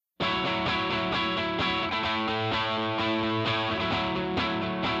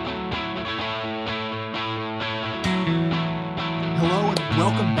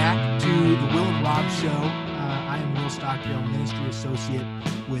show. I am Will Stockdale, Ministry Associate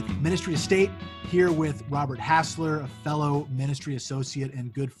with Ministry Estate, here with Robert Hassler, a fellow Ministry Associate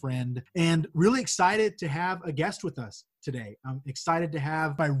and good friend, and really excited to have a guest with us today. I'm excited to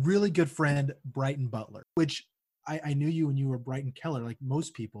have my really good friend, Brighton Butler, which I knew you when you were Brighton Keller, like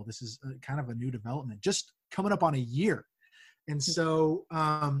most people. This is kind of a new development, just coming up on a year. And so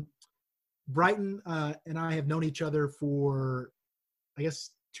Brighton and I have known each other for, I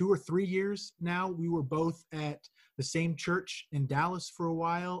guess, 2 or 3 years now. We were both at the same church in Dallas for a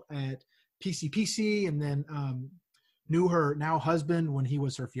while at PCPC, and then knew her now husband when he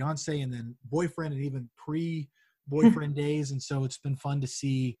was her fiance, and then boyfriend, and even pre-boyfriend days. And so it's been fun to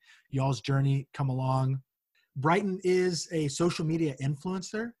see y'all's journey come along. Brighton is a social media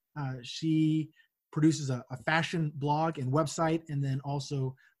influencer. She produces a fashion blog and website, and then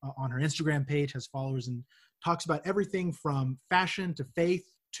also on her Instagram page has followers and talks about everything from fashion to faith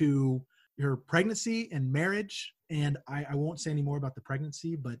to her pregnancy and marriage. And I won't say any more about the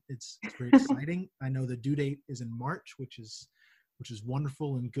pregnancy, but it's very exciting. I know the due date is in March, which is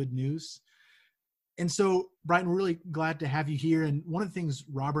wonderful and good news. And so, Brighton, we're really glad to have you here. And one of the things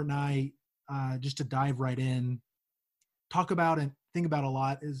Robert and I, just to dive right in, talk about and think about a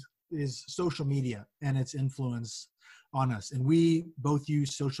lot is social media and its influence on us. And we both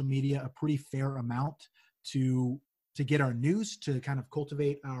use social media a pretty fair amount to get our news, to kind of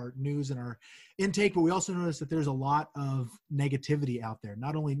cultivate our news and our intake. But we also notice that there's a lot of negativity out there,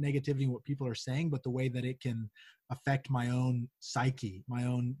 not only negativity in what people are saying, but the way that it can affect my own psyche, my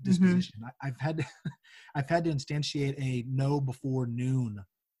own disposition. I've had to instantiate a no before noon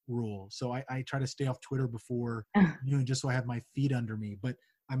rule. So I try to stay off Twitter before noon, just so I have my feet under me, but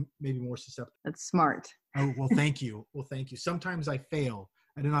I'm maybe more susceptible. That's smart. Oh, well, thank you. Well, thank you. Sometimes I fail.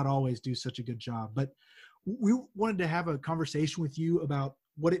 I do not always do such a good job, but we wanted to have a conversation with you about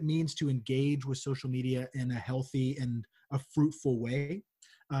what it means to engage with social media in a healthy and a fruitful way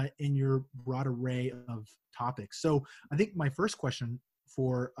in your broad array of topics. So I think my first question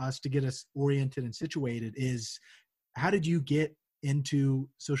for us to get us oriented and situated is, how did you get into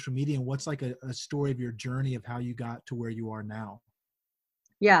social media, and what's like a story of your journey of how you got to where you are now?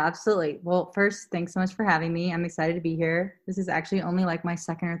 Yeah, absolutely. Well, first, thanks so much for having me. I'm excited to be here. This is actually only like my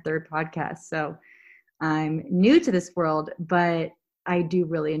second or third podcast, so I'm new to this world, but I do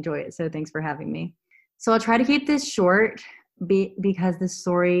really enjoy it. So thanks for having me. So I'll try to keep this short because the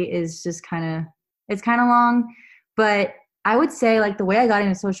story is just kind of long, but I would say like the way I got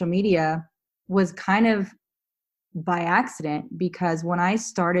into social media was kind of by accident, because when I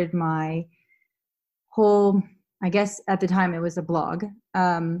started my whole, I guess at the time it was a blog.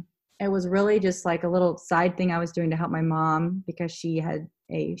 It was really just like a little side thing I was doing to help my mom, because she had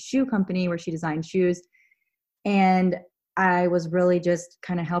a shoe company where she designed shoes. And I was really just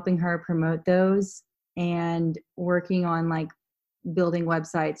kind of helping her promote those and working on like building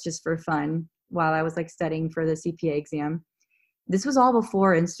websites just for fun while I was like studying for the CPA exam. This was all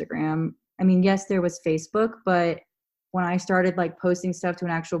before Instagram. I mean, yes, there was Facebook, but when I started like posting stuff to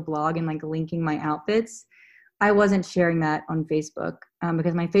an actual blog and like linking my outfits, I wasn't sharing that on Facebook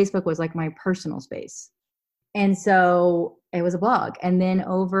because my Facebook was like my personal space. And so it was a blog. And then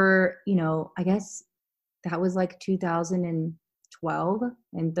over, I guess that was like 2012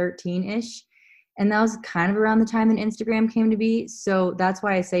 and 13-ish. And that was kind of around the time that Instagram came to be. So that's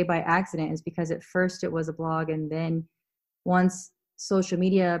why I say by accident, is because at first it was a blog. And then once social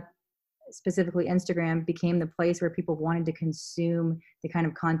media, specifically Instagram, became the place where people wanted to consume the kind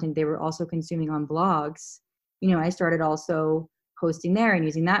of content they were also consuming on blogs, I started also posting there and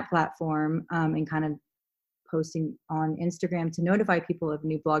using that platform and kind of posting on Instagram to notify people of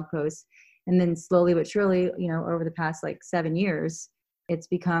new blog posts. And then slowly but surely, over the past like 7 years, it's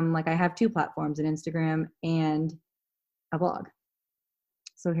become like I have 2 platforms, an Instagram and a blog.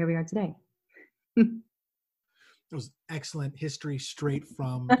 So here we are today. It was excellent history straight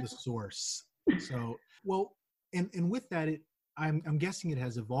from the source. So, well, and with that, I'm guessing it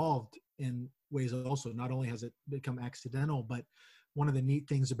has evolved in ways also. Not only has it become accidental, but one of the neat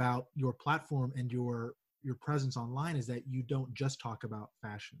things about your platform and your presence online is that you don't just talk about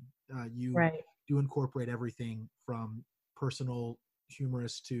fashion. You do incorporate everything from personal,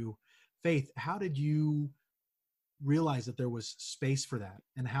 humorous to faith. How did you realize that there was space for that?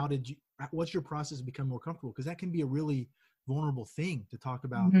 And what's your process to become more comfortable? Because that can be a really vulnerable thing to talk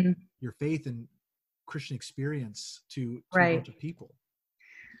about your faith and Christian experience to a bunch of people.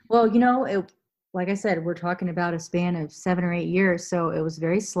 Well, like I said, we're talking about a span of 7 or 8 years. So it was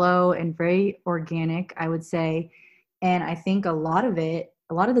very slow and very organic, I would say. And I think a lot of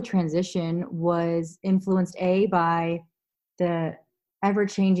the transition was influenced by the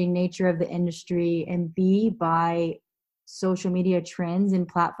ever-changing nature of the industry, and B, by social media trends and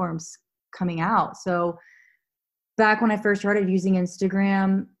platforms coming out. So back when I first started using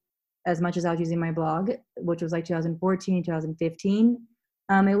Instagram, as much as I was using my blog, which was like 2014, 2015,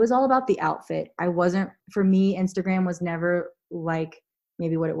 it was all about the outfit. For me, Instagram was never like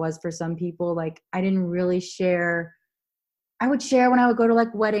maybe what it was for some people. Like I didn't really share. I would share when I would go to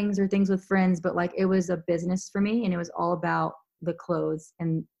like weddings or things with friends, but like it was a business for me, and it was all about the clothes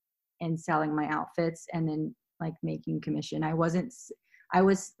and selling my outfits and then like making commission. I was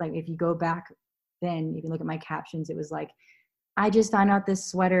like, if you go back then, you can look at my captions, it was like, I just found out this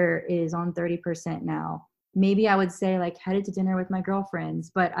sweater is on 30% now. Maybe I would say like headed to dinner with my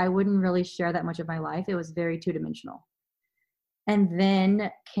girlfriends, but I wouldn't really share that much of my life. It was very two-dimensional. And then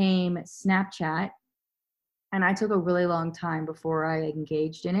came Snapchat, and I took a really long time before I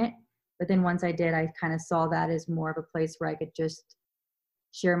engaged in it. But then once I did, I kind of saw that as more of a place where I could just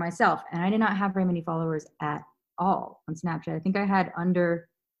share myself. And I did not have very many followers at all on Snapchat. I think I had under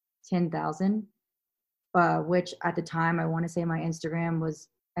 10,000, which at the time, I want to say my Instagram was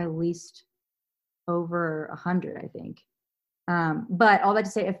at least over 100, I think. But all that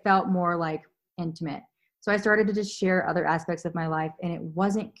to say, it felt more like intimate. So I started to just share other aspects of my life, and it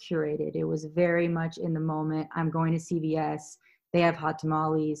wasn't curated. It was very much in the moment. I'm going to CVS. They have hot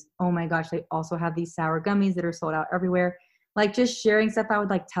tamales. Oh my gosh, they also have these sour gummies that are sold out everywhere. Like just sharing stuff I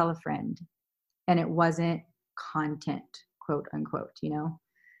would like tell a friend, and it wasn't content, quote unquote, you know?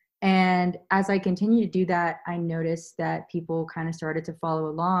 And as I continued to do that, I noticed that people kind of started to follow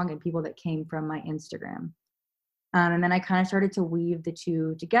along, and people that came from my Instagram. And then I kind of started to weave the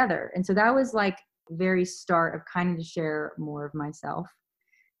two together. And so that was like very start of kind of to share more of myself.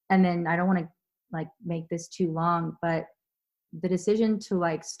 And then I don't want to like make this too long, but the decision to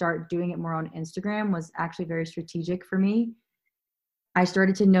like start doing it more on Instagram was actually very strategic for me. I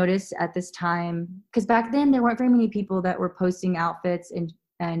started to notice at this time, because back then there weren't very many people that were posting outfits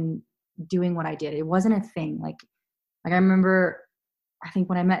and doing what I did. It wasn't a thing. Like I remember, I think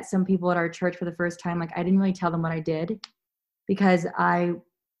when I met some people at our church for the first time, like I didn't really tell them what I did, because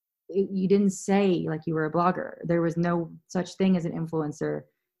you didn't say like you were a blogger. There was no such thing as an influencer.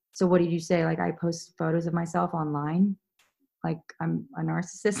 So what did you say? Like I post photos of myself online? Like I'm a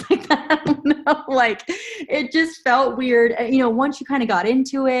narcissist like that? I don't know. Like it just felt weird. You know, once you kind of got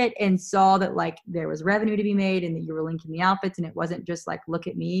into it and saw that like there was revenue to be made and that you were linking the outfits and it wasn't just like, look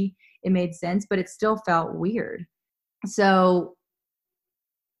at me, it made sense, but it still felt weird. So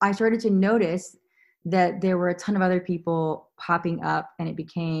I started to notice that there were a ton of other people popping up, and it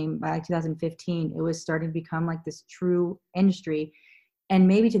became, by like 2015, it was starting to become like this true industry. And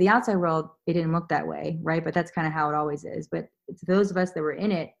maybe to the outside world, it didn't look that way, right? But that's kind of how it always is. But to those of us that were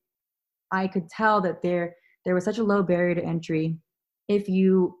in it, I could tell that there was such a low barrier to entry. If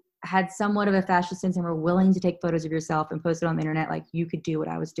you had somewhat of a fashion sense and were willing to take photos of yourself and post it on the internet, like you could do what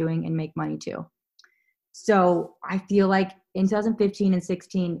I was doing and make money too. So I feel like in 2015 and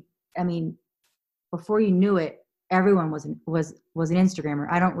 16, I mean, before you knew it, everyone was an Instagrammer.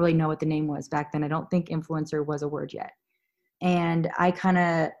 I don't really know what the name was back then. I don't think influencer was a word yet. And I kind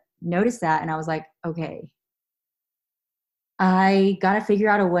of noticed that, and I was like, okay, I got to figure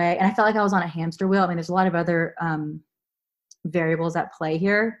out a way. And I felt like I was on a hamster wheel. I mean, there's a lot of other variables at play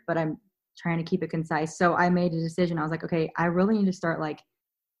here, but I'm trying to keep it concise. So I made a decision. I was like, okay, I really need to start like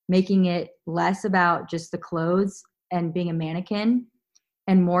making it less about just the clothes and being a mannequin,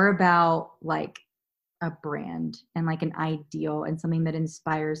 and more about like a brand and like an ideal and something that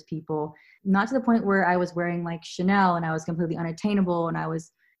inspires people. Not to the point where I was wearing like Chanel and I was completely unattainable and I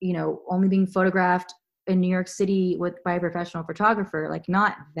was, you know, only being photographed in New York City by a professional photographer. Like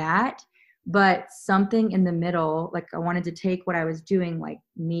not that, but something in the middle. Like I wanted to take what I was doing, like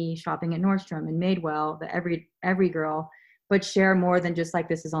me shopping at Nordstrom and Madewell, the every girl, but share more than just like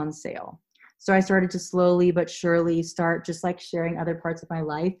this is on sale. So I started to slowly but surely start just like sharing other parts of my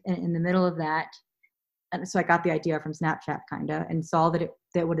life. And in the middle of that, and so I got the idea from Snapchat kind of, and saw that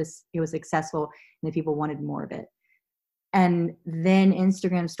it was accessible and that people wanted more of it. And then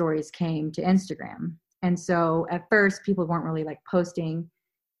Instagram stories came to Instagram. And so at first people weren't really like posting.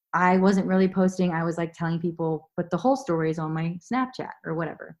 I wasn't really posting. I was like telling people, but the whole story is on my Snapchat or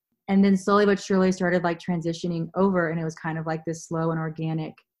whatever. And then slowly but surely started like transitioning over. And it was kind of like this slow and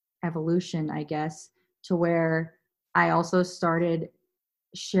organic evolution, I guess, to where I also started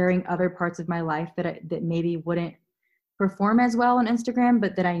sharing other parts of my life that maybe wouldn't perform as well on Instagram,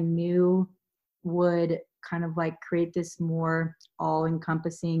 but that I knew would kind of like create this more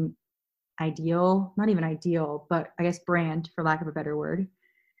all-encompassing ideal, not even ideal, but I guess brand, for lack of a better word,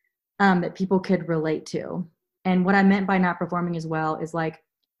 that people could relate to. And what I meant by not performing as well is like,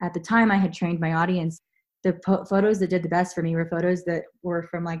 at the time I had trained my audience, the photos that did the best for me were photos that were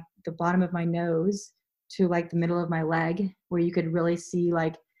from like the bottom of my nose to like the middle of my leg, where you could really see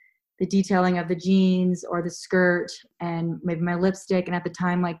like the detailing of the jeans or the skirt and maybe my lipstick. And at the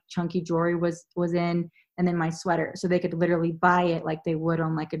time, like chunky jewelry was in, and then my sweater. So they could literally buy it like they would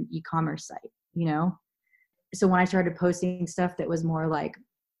on like an e-commerce site, you know? So when I started posting stuff that was more like,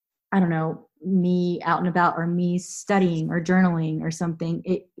 I don't know, me out and about or me studying or journaling or something,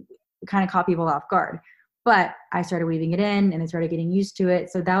 it kind of caught people off guard. But I started weaving it in and I started getting used to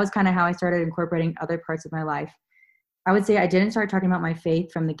it. So that was kind of how I started incorporating other parts of my life. I would say I didn't start talking about my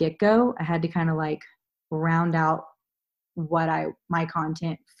faith from the get-go. I had to kind of like round out my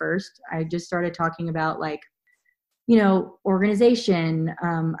content first. I just started talking about like, you know, organization.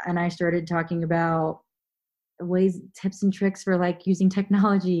 And I started talking about tips and tricks for like using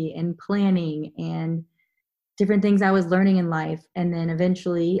technology and planning and different things I was learning in life. And then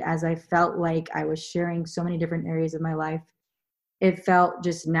eventually, as I felt like I was sharing so many different areas of my life, it felt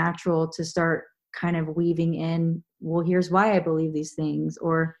just natural to start kind of weaving in, well, here's why I believe these things,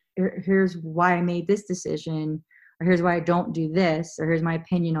 or here's why I made this decision, or here's why I don't do this, or here's my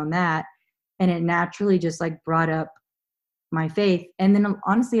opinion on that. And it naturally just like brought up my faith. And then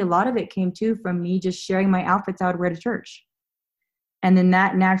honestly, a lot of it came too from me just sharing my outfits I would wear to church. And then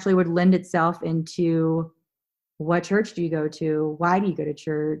that naturally would lend itself into, what church do you go to? Why do you go to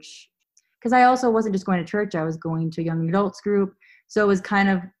church? Because I also wasn't just going to church. I was going to a young adults group. So it was kind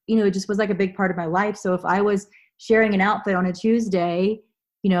of, you know, it just was like a big part of my life. So if I was sharing an outfit on a Tuesday,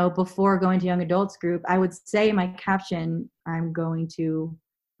 you know, before going to young adults group, I would say in my caption, I'm going to,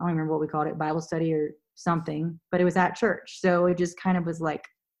 I don't remember what we called it, Bible study or something, but it was at church. So it just kind of was like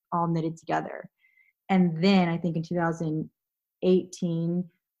all knitted together. And then I think in 2018,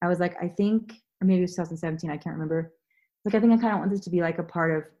 I was like, I think, or maybe it was 2017, I can't remember. Like, I think I kind of want this to be like a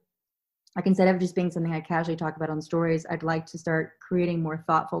part of, like, instead of just being something I casually talk about on stories, I'd like to start creating more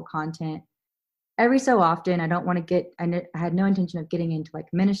thoughtful content every so often. I don't want to get, I had no intention of getting into like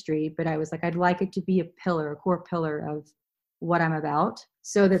ministry, but I was like, I'd like it to be a core pillar of what I'm about,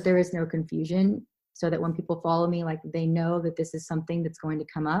 so that there is no confusion, so that when people follow me, like they know that this is something that's going to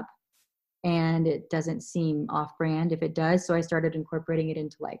come up and it doesn't seem off brand if it does. So I started incorporating it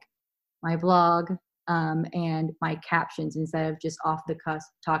into like my blog, and my captions, instead of just off the cusp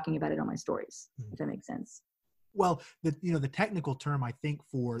talking about it on my stories, if that makes sense. Well, the technical term I think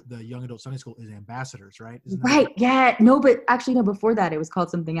for the young adult Sunday school is ambassadors, right? Right. Yeah. No, but actually, no, before that, it was called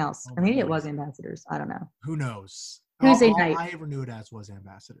something else. Oh, Or maybe it was ambassadors. I don't know. Who knows? Tuesday All night. I ever knew it as was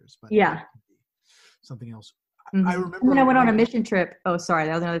ambassadors, but yeah. Something else. Mm-hmm. I remember. And then I went on a mission trip. Oh, sorry.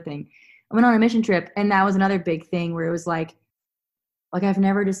 That was another thing. I went on a mission trip, and that was another big thing where it was like I've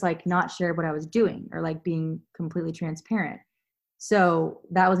never just like not shared what I was doing, or like being completely transparent. So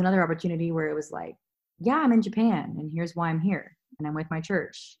that was another opportunity where it was like, yeah, I'm in Japan and here's why I'm here. And I'm with my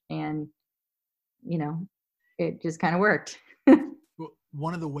church. And, you know, it just kind of worked.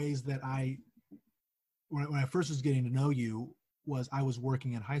 One of the ways that when I first was getting to know you, was I was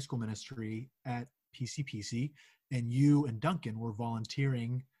working in high school ministry at PCPC, and you and Duncan were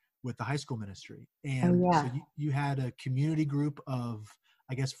volunteering with the high school ministry. And so you had a community group of,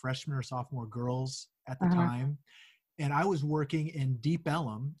 I guess, freshman or sophomore girls at the time. And I was working in Deep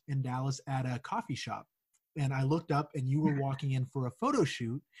Ellum in Dallas at a coffee shop. And I looked up and you were walking in for a photo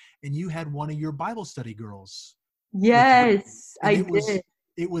shoot, and you had one of your Bible study girls. Yes, I did.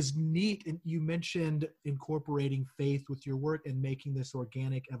 It was neat. And you mentioned incorporating faith with your work and making this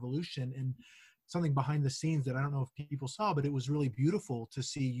organic evolution, and something behind the scenes that I don't know if people saw, but it was really beautiful to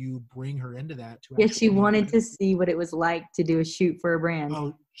see you bring her into that. Yes, she wanted to see what it was like to do a shoot for a brand.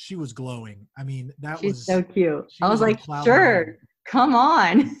 Oh, she was glowing. I mean, She's so cute. I was like, sure, come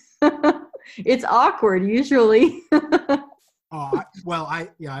on. It's awkward usually.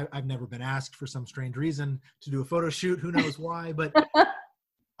 I've never been asked for some strange reason to do a photo shoot. Who knows why? But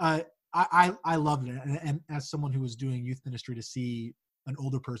I loved it. And as someone who was doing youth ministry, to see an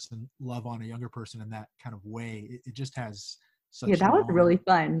older person love on a younger person in that kind of way, it just has such. Yeah, that was really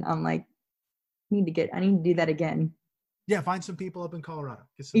fun. I'm like, I need to do that again. Yeah, find some people up in Colorado.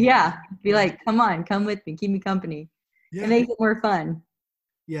 Be like, come on, come with me, keep me company. Yeah. It makes it more fun.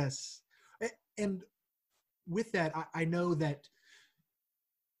 Yes. And with that, I know that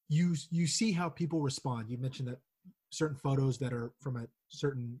you see how people respond. You mentioned that certain photos that are from a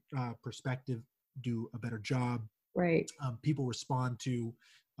certain perspective do a better job. Right. People respond to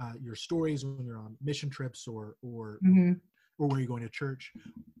your stories when you're on mission trips or where you're going to church.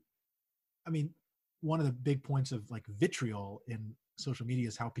 I mean, one of the big points of like vitriol in social media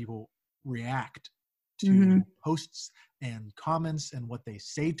is how people react to posts and comments and what they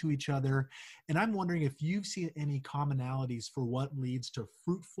say to each other. And I'm wondering if you've seen any commonalities for what leads to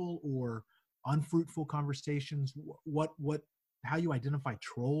fruitful or unfruitful conversations, how you identify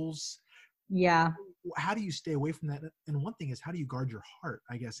trolls. Yeah. How do you stay away from that? And one thing is, how do you guard your heart,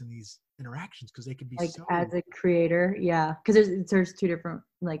 I guess, in these interactions? Because they can be Like so... as a creator, yeah. Because there's two different,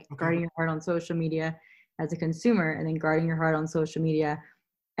 like guarding your heart on social media as a consumer, and then guarding your heart on social media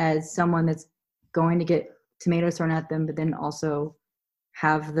as someone that's going to get tomatoes thrown at them, but then also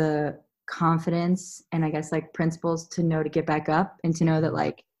have the confidence and I guess like principles to know to get back up and to know that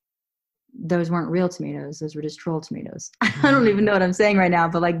like those weren't real tomatoes, those were just troll tomatoes. I don't even know what I'm saying right now,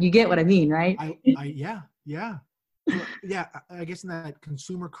 but like you get what I mean, right? Yeah. So, yeah, I guess in that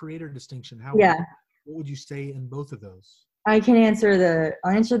consumer creator distinction, what would you say in both of those? I'll answer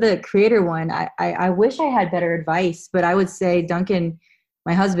the creator one. I wish I had better advice, but I would say Duncan,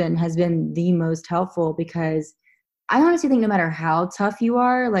 my husband, has been the most helpful, because I honestly think no matter how tough you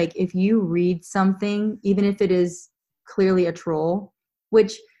are, like if you read something, even if it is clearly a troll,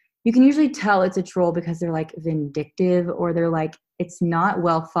 which you can usually tell it's a troll because they're like vindictive, or they're like, it's not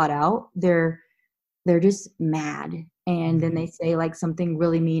well thought out. They're just mad. And then they say like something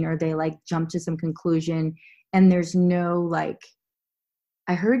really mean, or they like jump to some conclusion, and there's no like,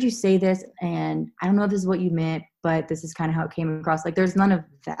 I heard you say this and I don't know if this is what you meant, but this is kind of how it came across. Like there's none of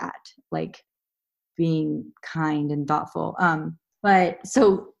that, like being kind and thoughtful. But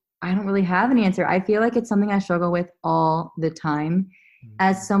so I don't really have an answer. I feel like it's something I struggle with all the time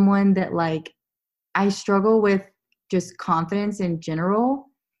as someone that like, I struggle with just confidence in general,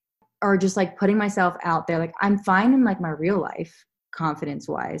 or just like putting myself out there. Like I'm fine in like my real life confidence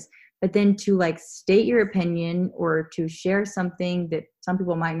wise, but then to like state your opinion or to share something that some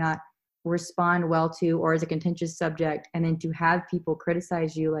people might not respond well to, or as a contentious subject, and then to have people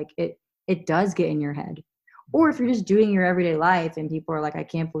criticize you, like it does get in your head. Or if you're just doing your everyday life and people are like, I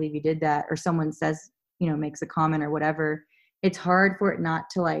can't believe you did that, or someone says, makes a comment or whatever, it's hard for it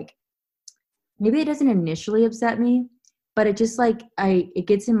not to like, maybe it doesn't initially upset me, but it just like, it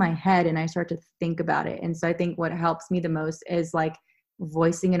gets in my head and I start to think about it. And so I think what helps me the most is like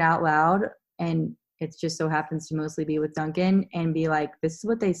voicing it out loud. And it just so happens to mostly be with Duncan, and be like, this is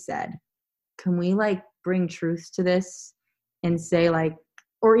what they said. Can we like bring truth to this and say like,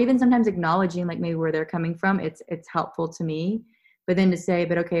 or even sometimes acknowledging like maybe where they're coming from. It's helpful to me, but then to say,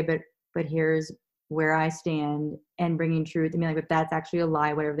 but here's where I stand, and bringing truth and be like, but that's actually a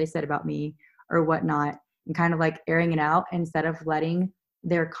lie, whatever they said about me or whatnot, and kind of like airing it out instead of letting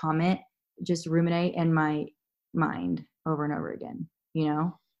their comment just ruminate in my mind over and over again,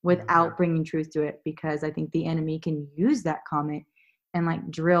 without bringing truth to it, because I think the enemy can use that comment and like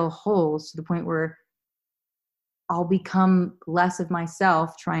drill holes to the point where I'll become less of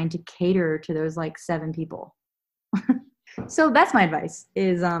myself trying to cater to those like 7 people. So that's my advice,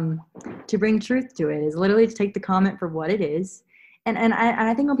 is to bring truth to it, is literally to take the comment for what it is. And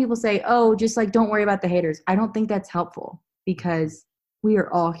I think when people say, oh, just like, don't worry about the haters, I don't think that's helpful, because we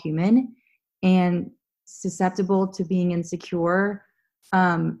are all human and susceptible to being insecure.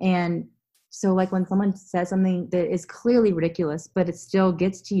 And so like when someone says something that is clearly ridiculous, but it still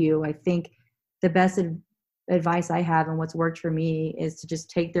gets to you, I think the best advice I have and what's worked for me is to just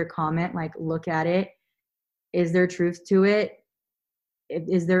take their comment, like look at it. Is there truth to it?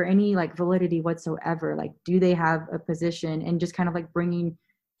 Is there any like validity whatsoever? Like, do they have a position? And just kind of like bringing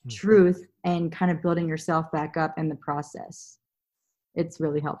truth and kind of building yourself back up in the process. It's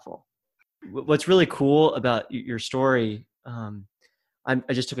really helpful. What's really cool about your story, I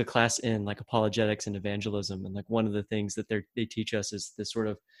just took a class in like apologetics and evangelism, and like one of the things that they teach us is this sort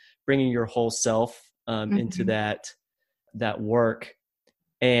of bringing your whole self into that work,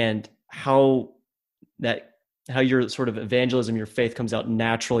 and how your sort of evangelism, your faith comes out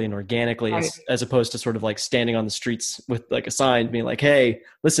naturally and organically, right, as opposed to sort of like standing on the streets with like a sign being like, hey,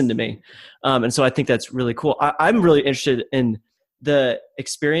 listen to me. And so I think that's really cool. I'm really interested in the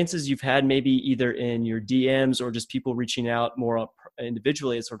experiences you've had, maybe either in your DMs or just people reaching out more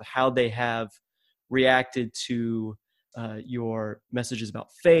individually, and sort of how they have reacted to your messages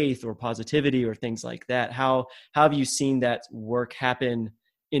about faith or positivity or things like that. How have you seen that work happen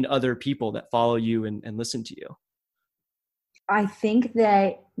in other people that follow you and listen to you? I think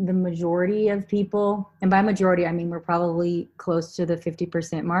that the majority of people, and by majority, I mean we're probably close to the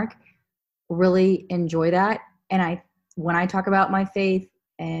 50% mark, really enjoy that. And when I talk about my faith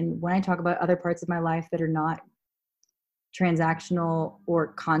and when I talk about other parts of my life that are not transactional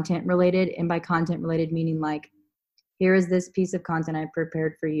or content related, and by content related meaning like, here is this piece of content I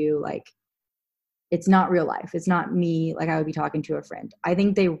prepared for you, like it's not real life. It's not me like I would be talking to a friend. I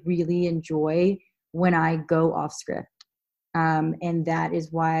think they really enjoy when I go off script. And that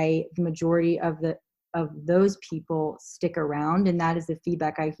is why the majority of those people stick around. And that is the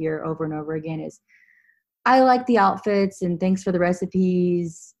feedback I hear over and over again is, I like the outfits and thanks for the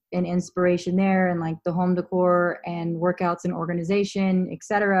recipes and inspiration there and like the home decor and workouts and organization,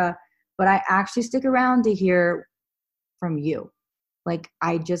 etc. But I actually stick around to hear from you. Like,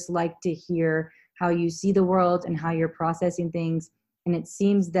 I just like to hear how you see the world and how you're processing things. And it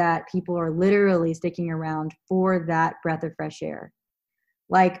seems that people are literally sticking around for that breath of fresh air.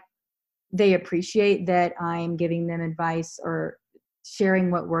 Like, they appreciate that I'm giving them advice or sharing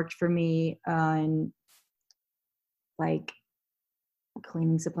what worked for me on like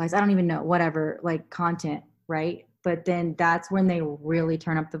cleaning supplies. I don't even know, whatever, like content, right? But then that's when they really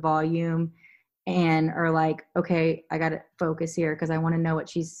turn up the volume and are like, okay, I got to focus here because I want to know what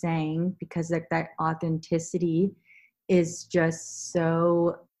she's saying, because like that authenticity is just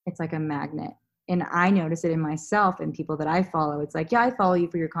so, it's like a magnet. And I notice it in myself and people that I follow. It's like, yeah, I follow you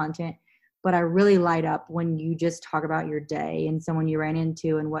for your content, but I really light up when you just talk about your day and someone you ran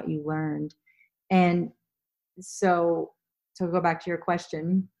into and what you learned. And so to go back to your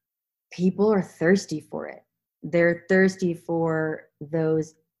question, people are thirsty for it. They're thirsty for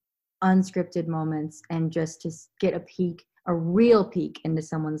those unscripted moments and just to get a peek, a real peek into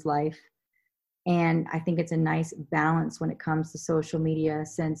someone's life. And I think it's a nice balance when it comes to social media,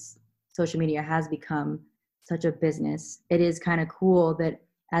 since social media has become such a business. It is kind of cool that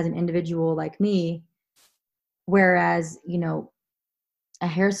as an individual like me, whereas, you know, a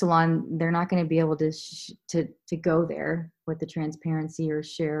hair salon, they're not going to be able to go there with the transparency or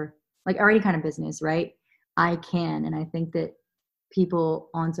share, like, or any kind of business, right? I can. And I think that people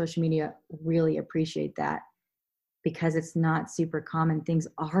on social media really appreciate that, because it's not super common. Things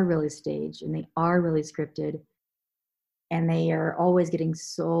are really staged and they are really scripted, and they are always getting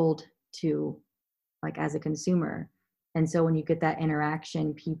sold to, like, as a consumer. And so when you get that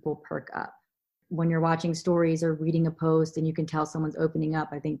interaction, people perk up. When you're watching stories or reading a post and you can tell someone's opening up,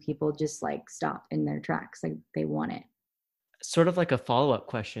 I think people just like stop in their tracks. Like, they want it. Sort of like a follow-up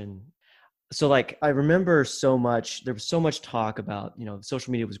question. So like, I remember there was so much talk about, you know,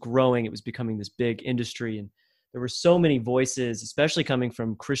 social media was growing. It was becoming this big industry. And there were so many voices, especially coming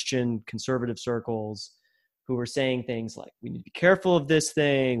from Christian conservative circles, who were saying things like, we need to be careful of this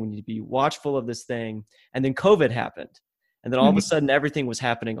thing. We need to be watchful of this thing. And then COVID happened. And then all of a sudden, everything was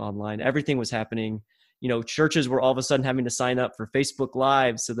happening online. Everything was happening. You know, churches were all of a sudden having to sign up for Facebook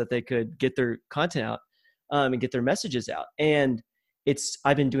Live so that they could get their content out and get their messages out. And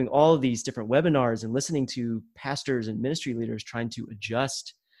I've been doing all of these different webinars and listening to pastors and ministry leaders trying to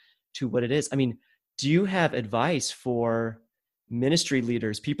adjust to what it is. I mean, do you have advice for ministry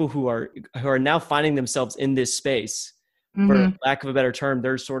leaders, people who are now finding themselves in this space? For lack of a better term,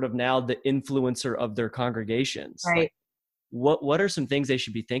 they're sort of now the influencer of their congregations. Right. Like, what are some things they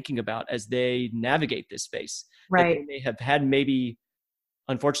should be thinking about as they navigate this space? Right. That they may have had maybe,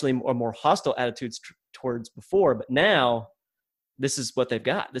 unfortunately, or more hostile attitudes towards before, but now this is what they've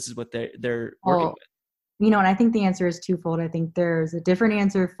got. This is what they're working with. You know, and I think the answer is twofold. I think there's a different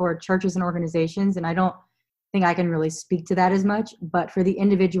answer for churches and organizations, and I don't think I can really speak to that as much, but for the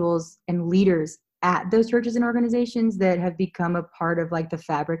individuals and leaders at those churches and organizations that have become a part of like the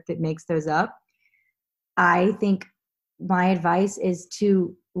fabric that makes those up, I think my advice is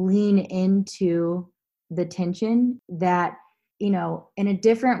to lean into the tension that, you know, in a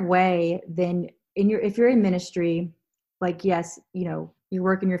different way than if you're in ministry, like, yes, you know, your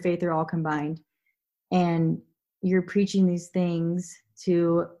work and your faith are all combined, and you're preaching these things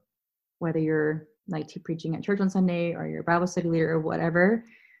to, whether you're like preaching at church on Sunday or you're a Bible study leader or whatever,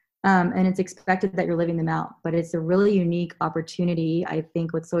 and it's expected that you're living them out. But it's a really unique opportunity, I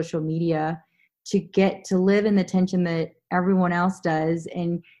think, with social media to get to live in the tension that everyone else does,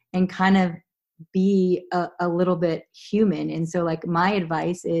 and kind of be a little bit human. And so like my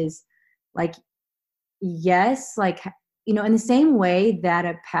advice is like, yes, like, you know, in the same way that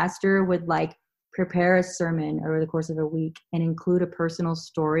a pastor would like prepare a sermon over the course of a week and include a personal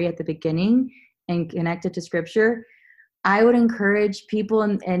story at the beginning and connect it to scripture, I would encourage people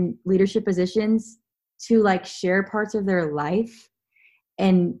in leadership positions to like share parts of their life,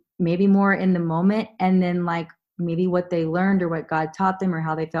 and maybe more in the moment, and then like maybe what they learned or what God taught them or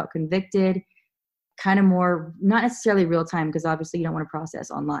how they felt convicted, kind of more, not necessarily real time, because obviously you don't want to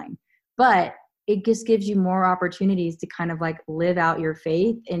process online, but it just gives you more opportunities to kind of like live out your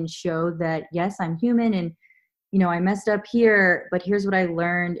faith and show that, yes, I'm human, and, you know, I messed up here, but here's what I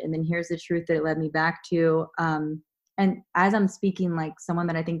learned. And then here's the truth that it led me back to. And as I'm speaking, like someone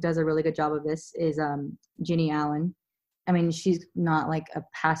that I think does a really good job of this is Jenny Allen. I mean, she's not like a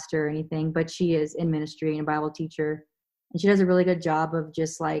pastor or anything, but she is in ministry and a Bible teacher. And she does a really good job of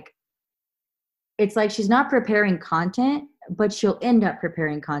just like, it's like she's not preparing content, but she'll end up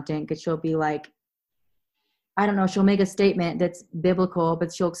preparing content because she'll be like, I don't know, she'll make a statement that's biblical,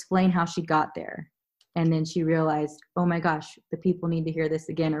 but she'll explain how she got there. And then she realized, oh my gosh, the people need to hear this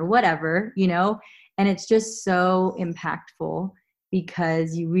again or whatever, you know? And it's just so impactful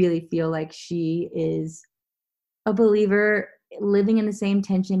because you really feel like she is a believer living in the same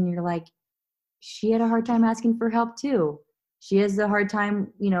tension. You're like, she had a hard time asking for help too. She has a hard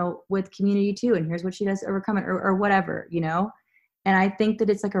time, you know, with community too. And here's what she does to overcome it or whatever, you know? And I think that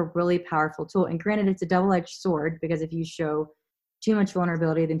it's like a really powerful tool. And granted, it's a double-edged sword because if you show too much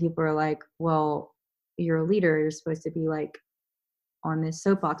vulnerability, then people are like, well, you're a leader. You're supposed to be like on this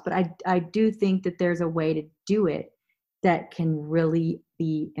soapbox. But I do think that there's a way to do it that can really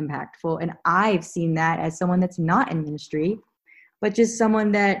be impactful. And I've seen that as someone that's not in ministry, but just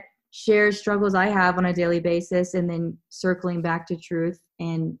someone that shares struggles I have on a daily basis and then circling back to truth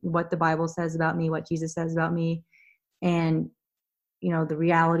and what the Bible says about me, what Jesus says about me, and you know, the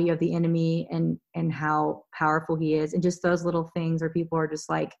reality of the enemy and how powerful he is. And just those little things where people are just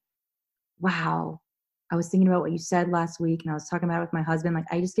like, wow, I was thinking about what you said last week and I was talking about it with my husband. Like,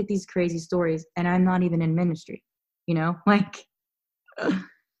 I just get these crazy stories and I'm not even in ministry, you know, like.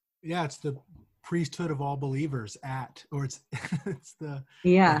 Yeah, it's the priesthood of all believers or it's the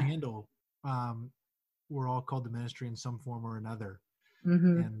handle. We're all called to ministry in some form or another.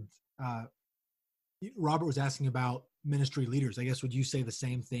 Mm-hmm. And Robert was asking about ministry leaders. I guess, would you say the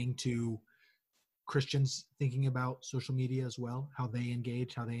same thing to Christians thinking about social media as well? How they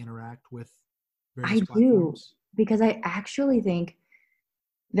engage, how they interact with various platforms? Because I actually think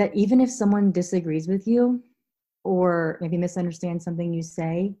that even if someone disagrees with you or maybe misunderstands something you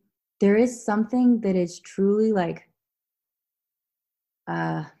say, there is something that is truly like,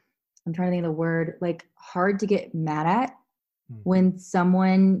 I'm trying to think of the word, like hard to get mad at when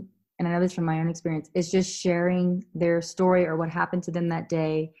someone, and I know this from my own experience, is just sharing their story or what happened to them that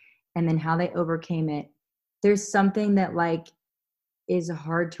day and then how they overcame it. There's something that like is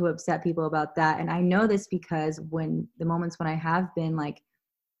hard to upset people about that. And I know this because when the moments when I have been like,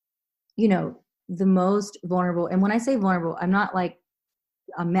 you know, the most vulnerable, and when I say vulnerable, I'm not like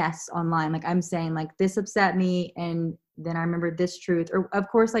a mess online. Like I'm saying like this upset me and then I remember this truth, or of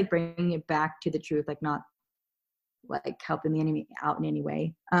course, like bringing it back to the truth, like not like helping the enemy out in any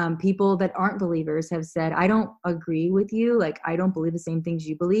way. People that aren't believers have said, I don't agree with you. Like, I don't believe the same things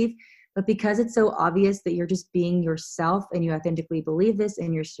you believe, but because it's so obvious that you're just being yourself and you authentically believe this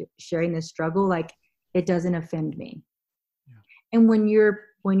and you're sharing this struggle, like it doesn't offend me. Yeah. And when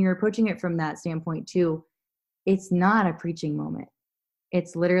you're approaching it from that standpoint too, it's not a preaching moment.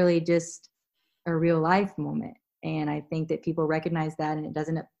 It's literally just a real life moment. And I think that people recognize that and it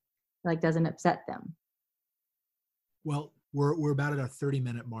doesn't upset them. Well, we're about at a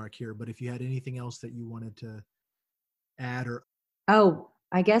 30-minute mark here, but if you had anything else that you wanted to add or. Oh,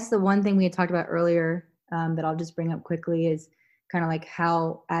 I guess the one thing we had talked about earlier that I'll just bring up quickly is kind of like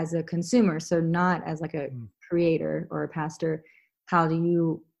how as a consumer, so not as like a creator or a pastor, how do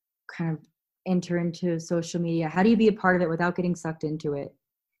you kind of enter into social media? How do you be a part of it without getting sucked into it?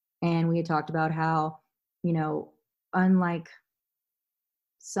 And we had talked about how, you know, unlike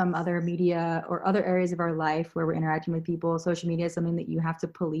some other media or other areas of our life where we're interacting with people, social media is something that you have to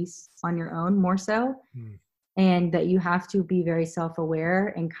police on your own more so. And that you have to be very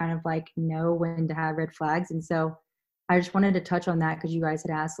self-aware and kind of like know when to have red flags. And so I just wanted to touch on that because you guys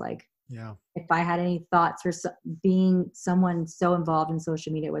had asked like, if I had any thoughts for being someone so involved in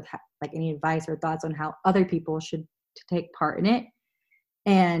social media with like any advice or thoughts on how other people should take part in it.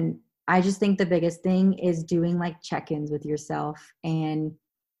 And I just think the biggest thing is doing like check-ins with yourself and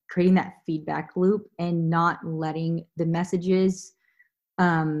creating that feedback loop and not letting the messages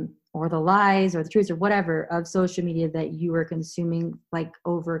or the lies or the truths or whatever of social media that you are consuming like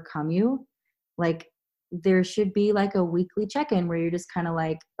overcome you. Like there should be like a weekly check-in where you're just kind of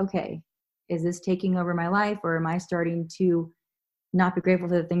like, okay, is this taking over my life or am I starting to not be grateful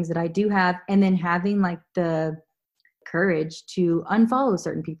for the things that I do have? And then having like the courage to unfollow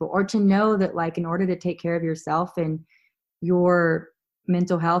certain people or to know that like in order to take care of yourself and your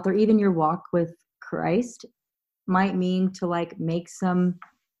mental health or even your walk with Christ might mean to like make some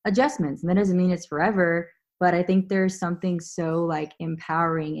adjustments. And that doesn't mean it's forever, but I think there's something so like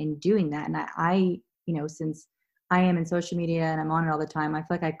empowering in doing that. And I you know, since I am in social media and I'm on it all the time, I feel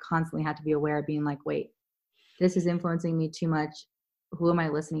like I constantly have to be aware of being like, wait, this is influencing me too much. Who am I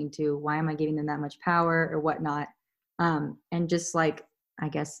listening to? Why am I giving them that much power or whatnot? And just like, I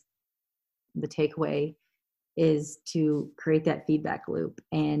guess the takeaway is to create that feedback loop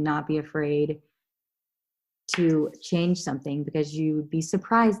and not be afraid to change something, because you'd be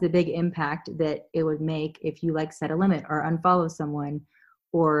surprised the big impact that it would make if you like set a limit or unfollow someone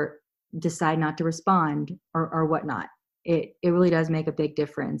or decide not to respond or whatnot. It really does make a big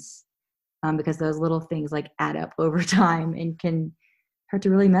difference, because those little things like add up over time and can start to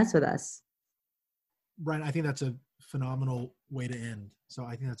really mess with us. Brian, I think that's a phenomenal way to end. So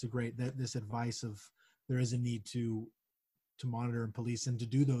I think that's a great, this advice of there is a need to monitor and police and to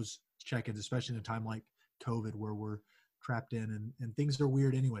do those check-ins, especially in a time like COVID where we're trapped in and things are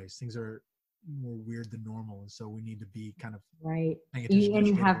weird anyways. Things are more weird than normal. And so we need to be kind of right. paying attention And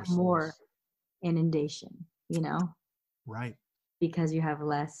to you have ourselves. more inundation, Right. Because you have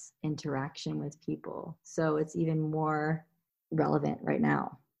less interaction with people. So it's even more relevant right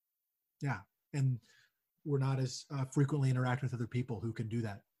now. Yeah. And we're not as frequently interacting with other people who can do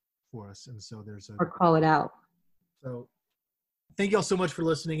that for us. And so or call it out. So thank you all so much for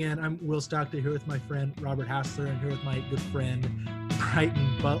listening in. I'm Will Stockton here with my friend Robert Hassler and here with my good friend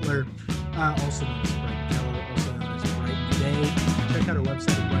Brighton Butler, also known as Brighton Keller, also known as Brighton Today. Check out our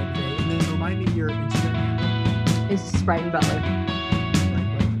website at Brighton Today. And then remind me your Instagram handle. It's Brighton Butler. Brighton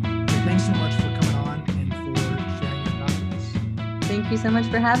Butler. Okay, thanks so much for coming on and for sharing your thoughts with us. Thank you so much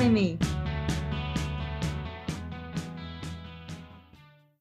for having me.